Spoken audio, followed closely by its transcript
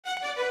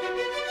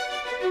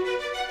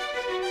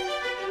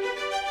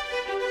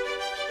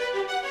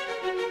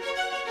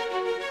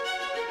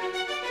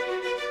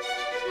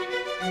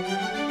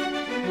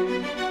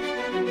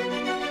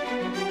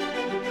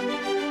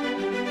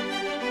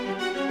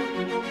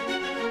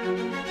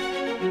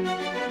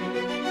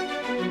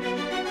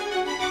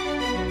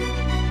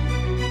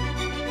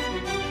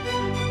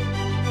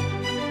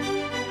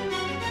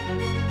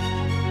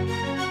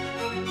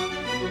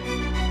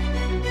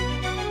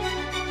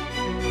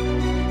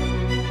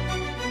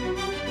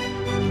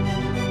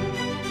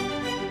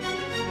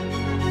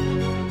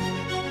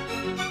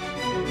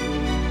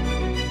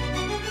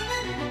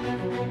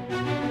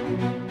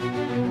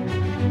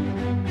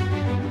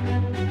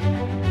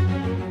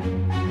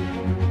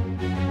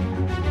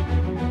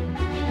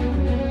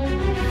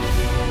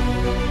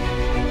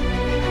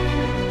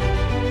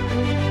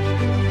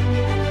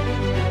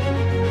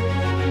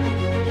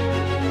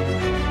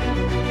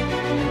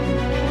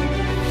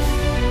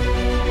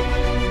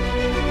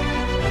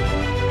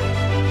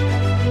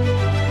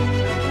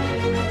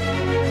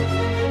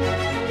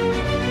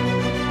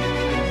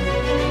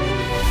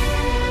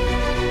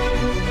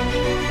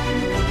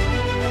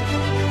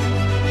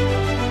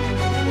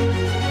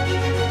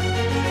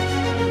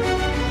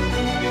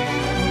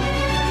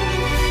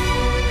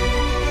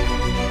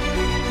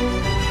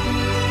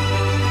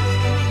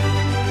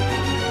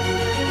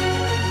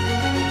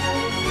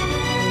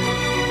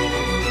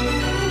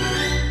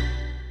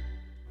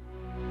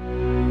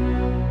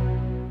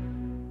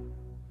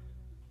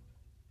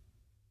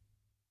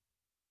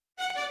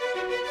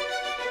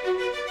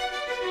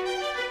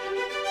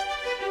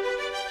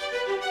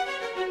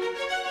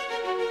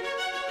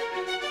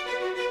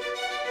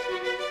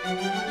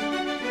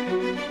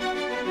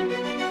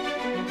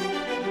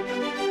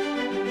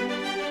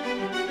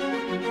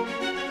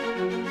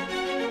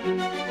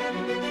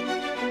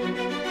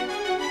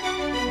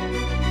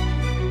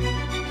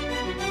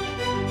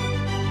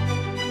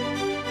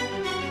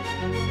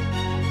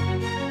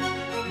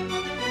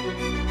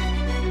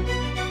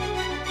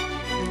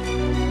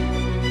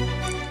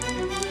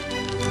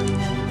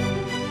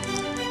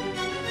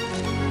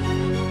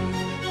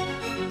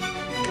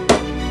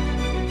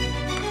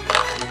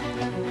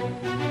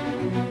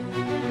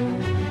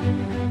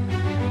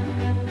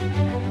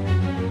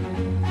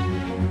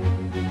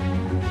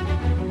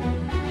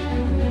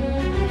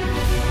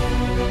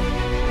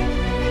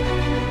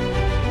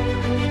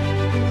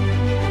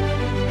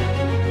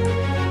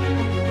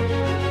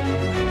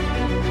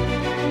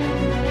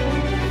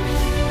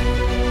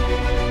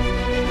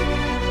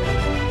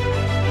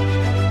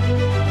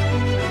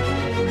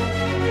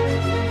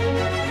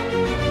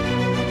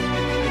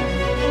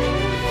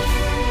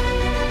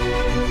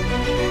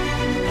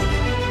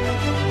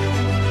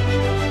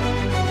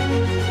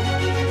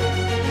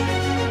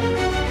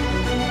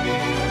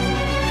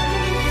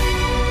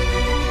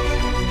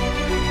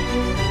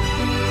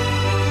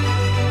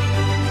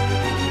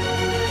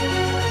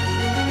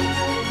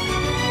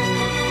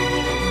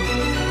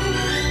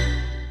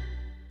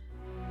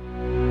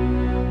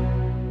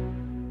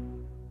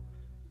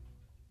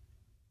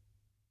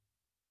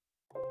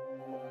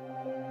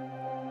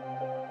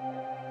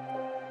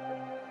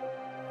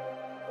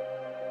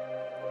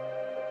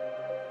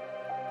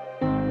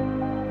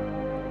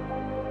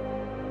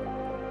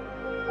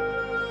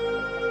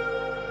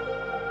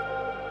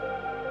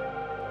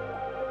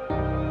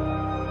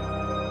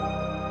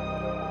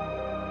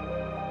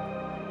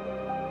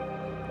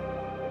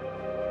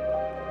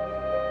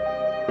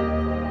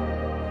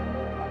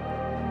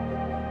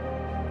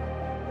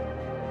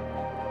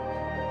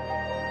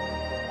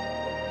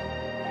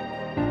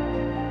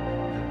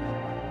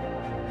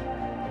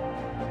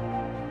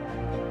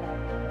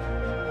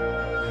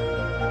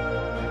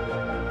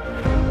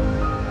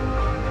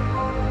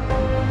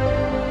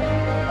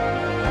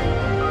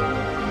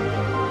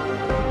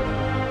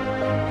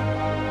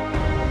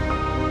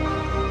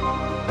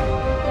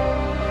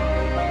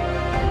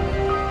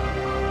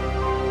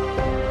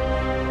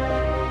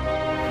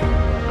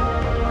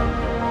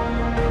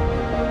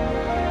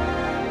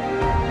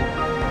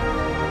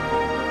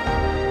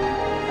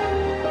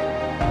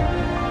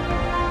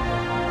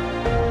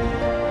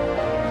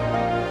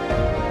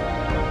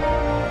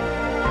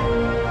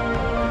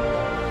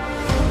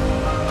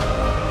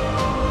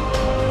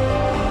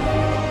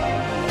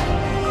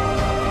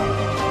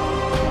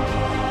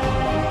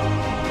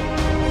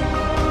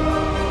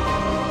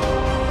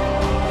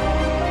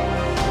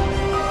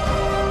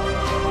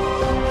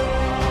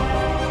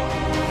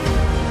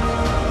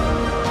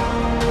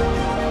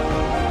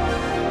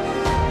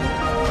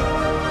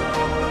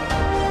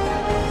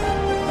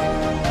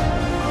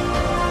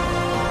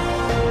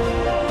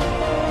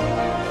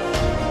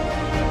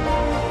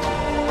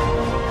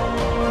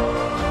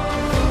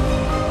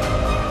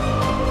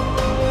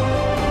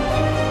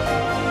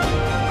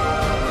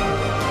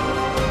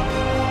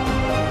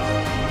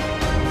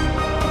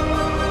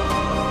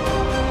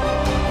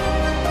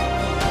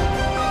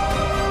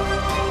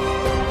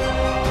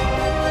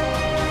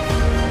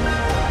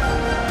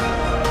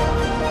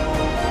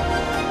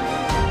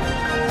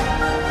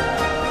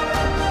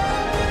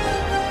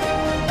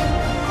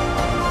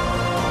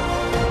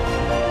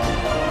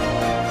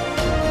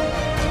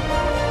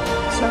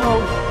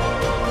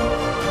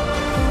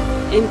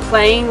in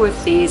playing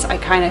with these, I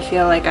kind of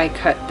feel like I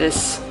cut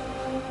this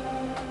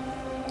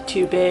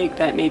too big,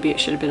 that maybe it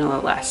should have been a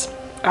little less.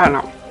 I don't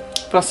know.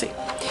 We'll see.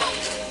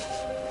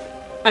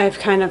 I've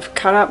kind of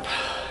cut up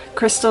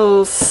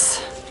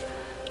crystals,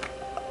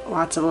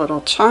 lots of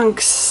little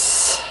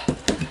chunks,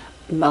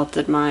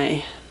 melted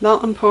my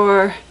melt and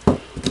pour.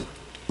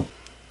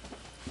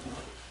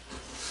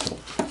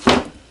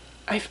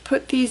 I've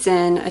put these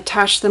in,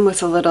 attached them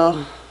with a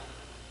little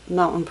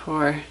melt and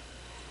pour.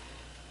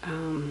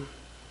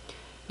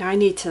 Now I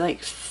need to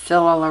like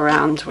fill all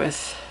around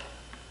with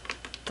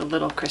the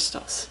little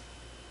crystals,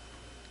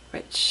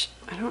 which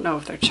I don't know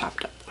if they're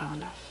chopped up well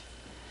enough.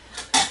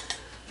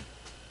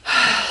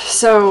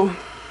 So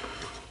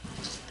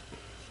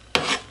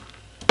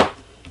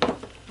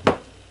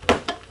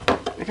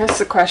I guess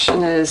the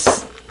question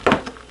is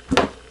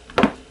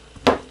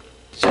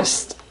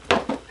just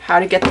how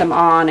to get them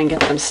on and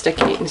get them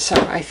sticking. So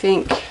I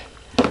think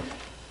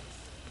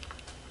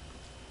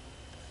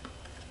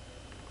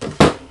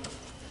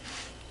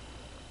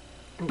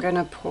I'm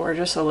gonna pour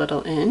just a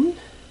little in.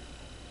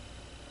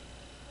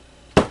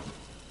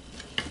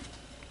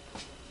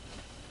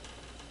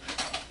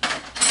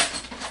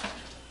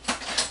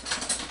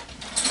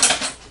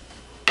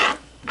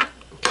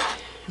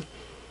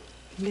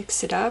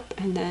 Mix it up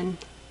and then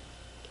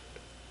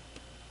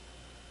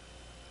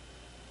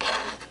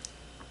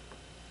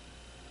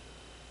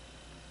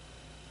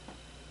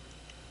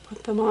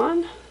put them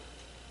on.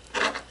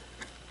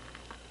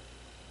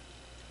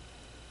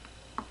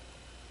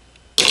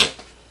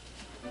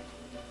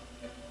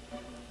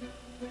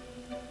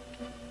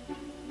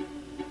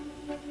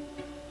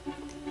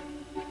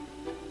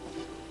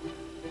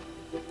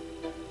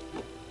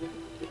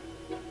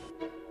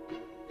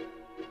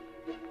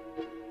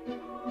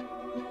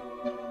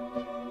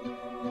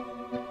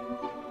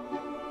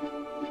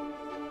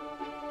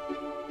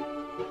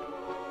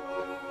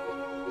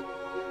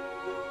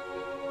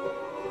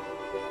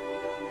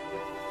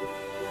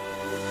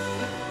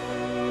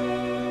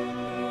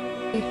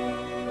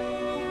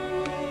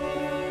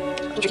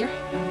 Here.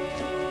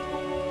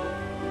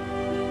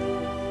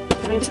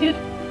 Am I anticipated?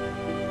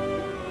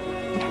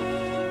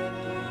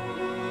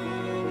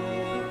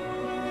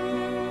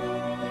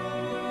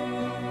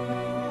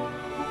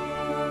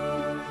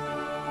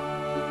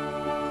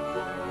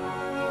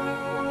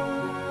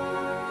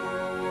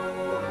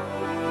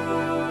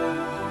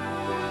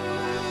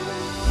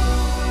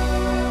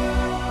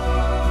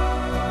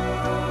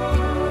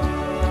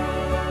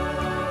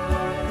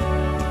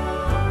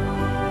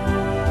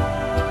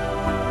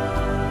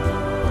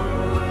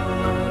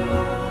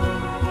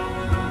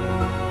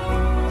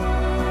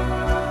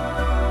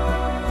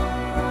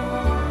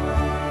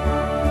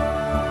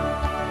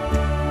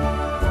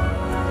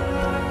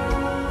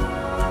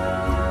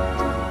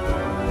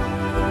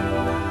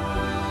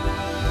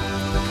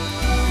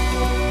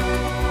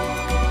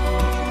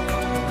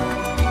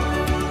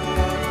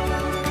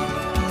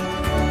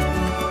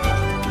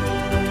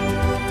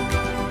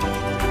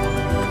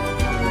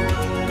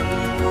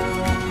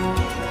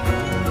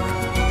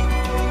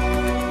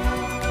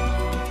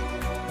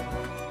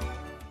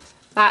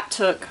 That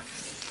took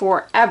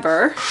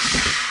forever,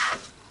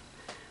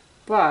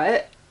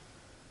 but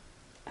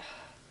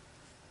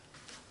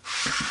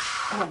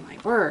oh my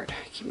word,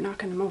 I keep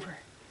knocking them over.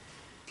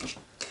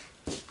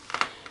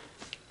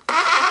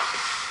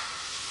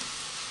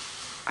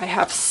 I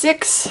have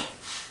 6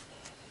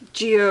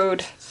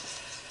 geode,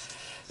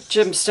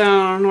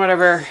 gemstone,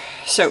 whatever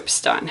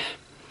soaps done.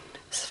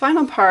 This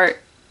final part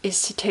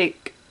is to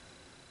take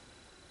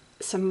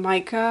some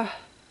mica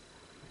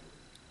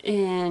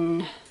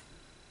in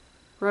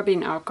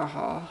rubbing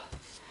alcohol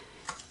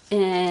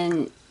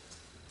and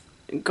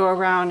go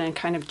around and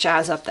kind of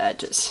jazz up the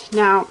edges.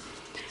 Now,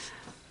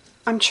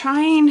 I'm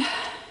trying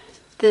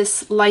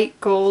this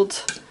light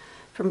gold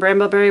from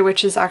Brambleberry,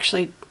 which is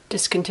actually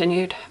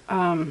discontinued,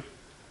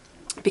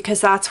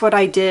 because that's what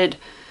I did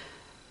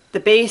the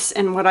base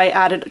and what I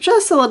added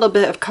just a little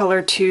bit of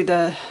color to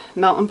the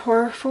melt and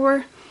pour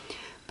for,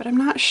 but I'm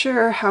not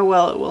sure how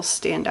well it will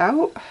stand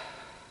out.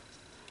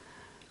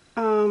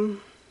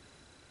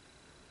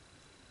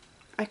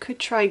 I could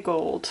try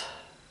gold.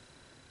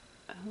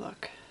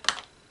 Look,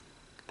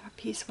 that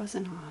piece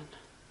wasn't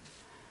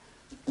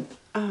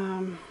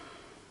on.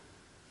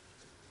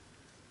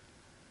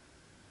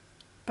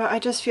 But I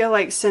just feel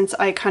like since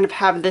I kind of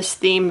have this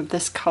theme of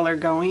this color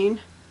going,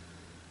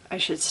 I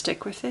should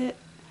stick with it.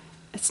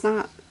 It's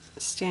not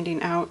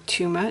standing out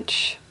too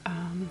much.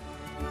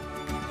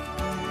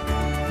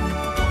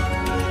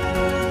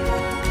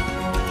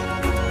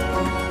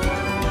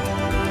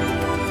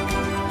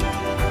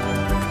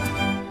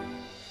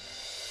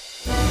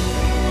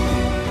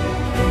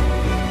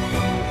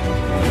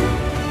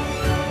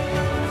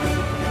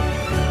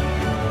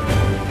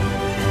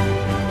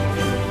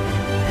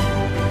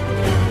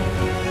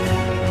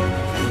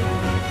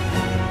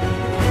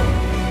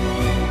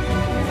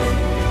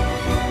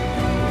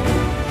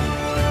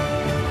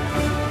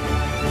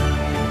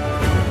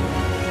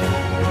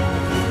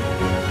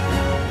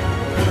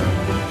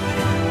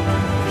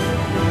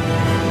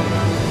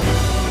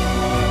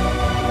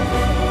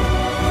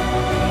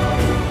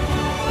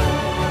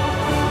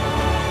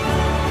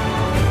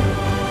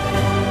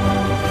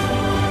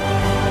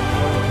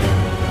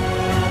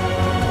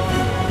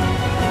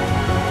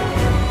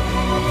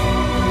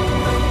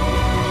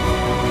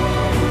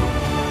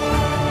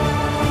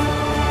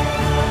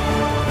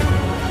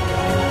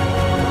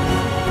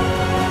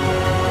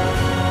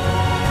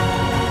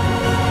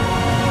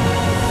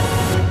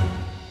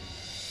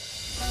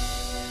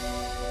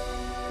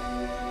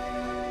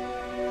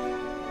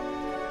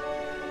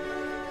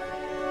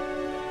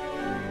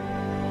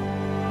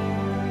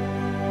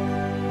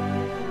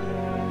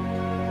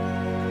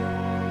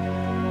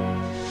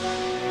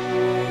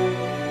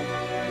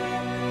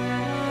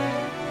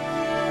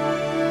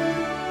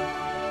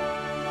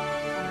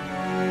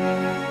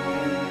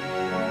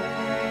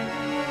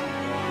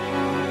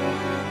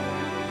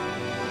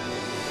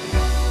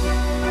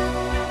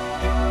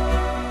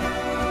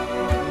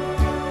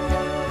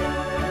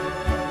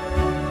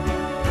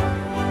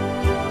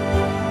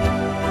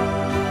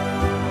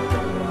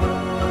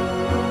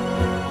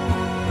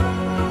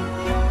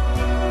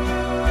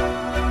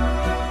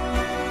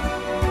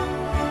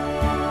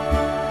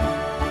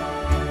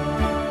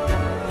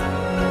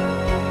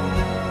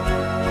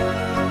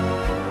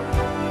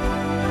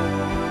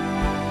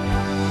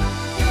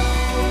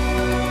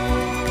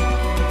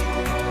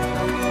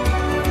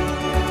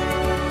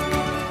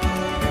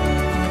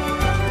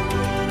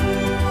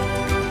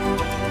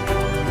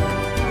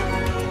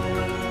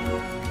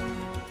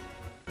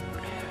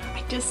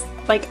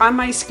 like on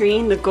my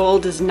screen, the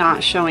gold is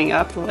not showing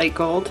up, the light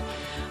gold.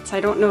 So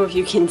I don't know if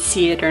you can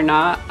see it or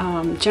not.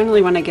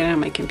 Generally when I get it on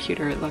my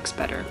computer, it looks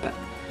better, but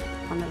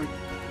on the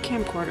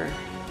camcorder,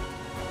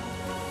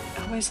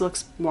 it always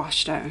looks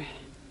washed out.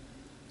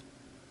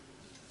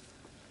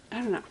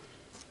 I don't know.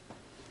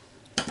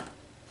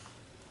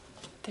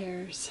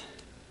 There's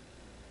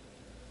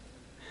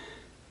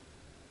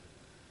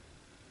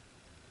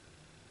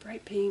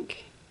bright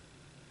pink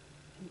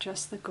and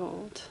just the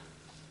gold.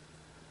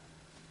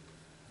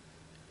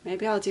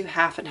 Maybe I'll do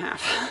half and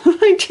half.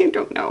 I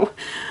don't know.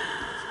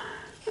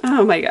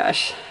 Oh my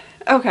gosh.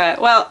 Okay,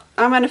 well,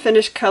 I'm gonna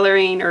finish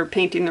coloring or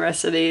painting the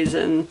rest of these,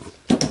 and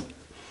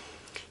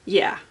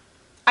yeah.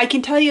 I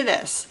can tell you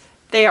this.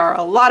 They are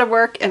a lot of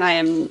work, and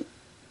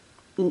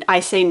I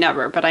say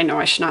never, but I know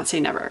I should not say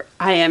never.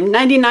 I am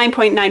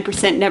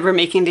 99.9% never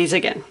making these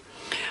again.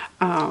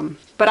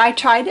 But I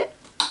tried it.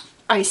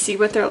 I see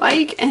what they're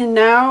like, and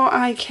now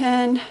I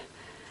can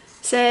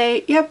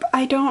say, yep,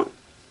 I don't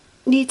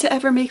need to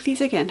ever make these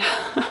again.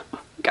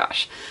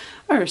 Gosh,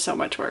 there's so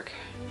much work.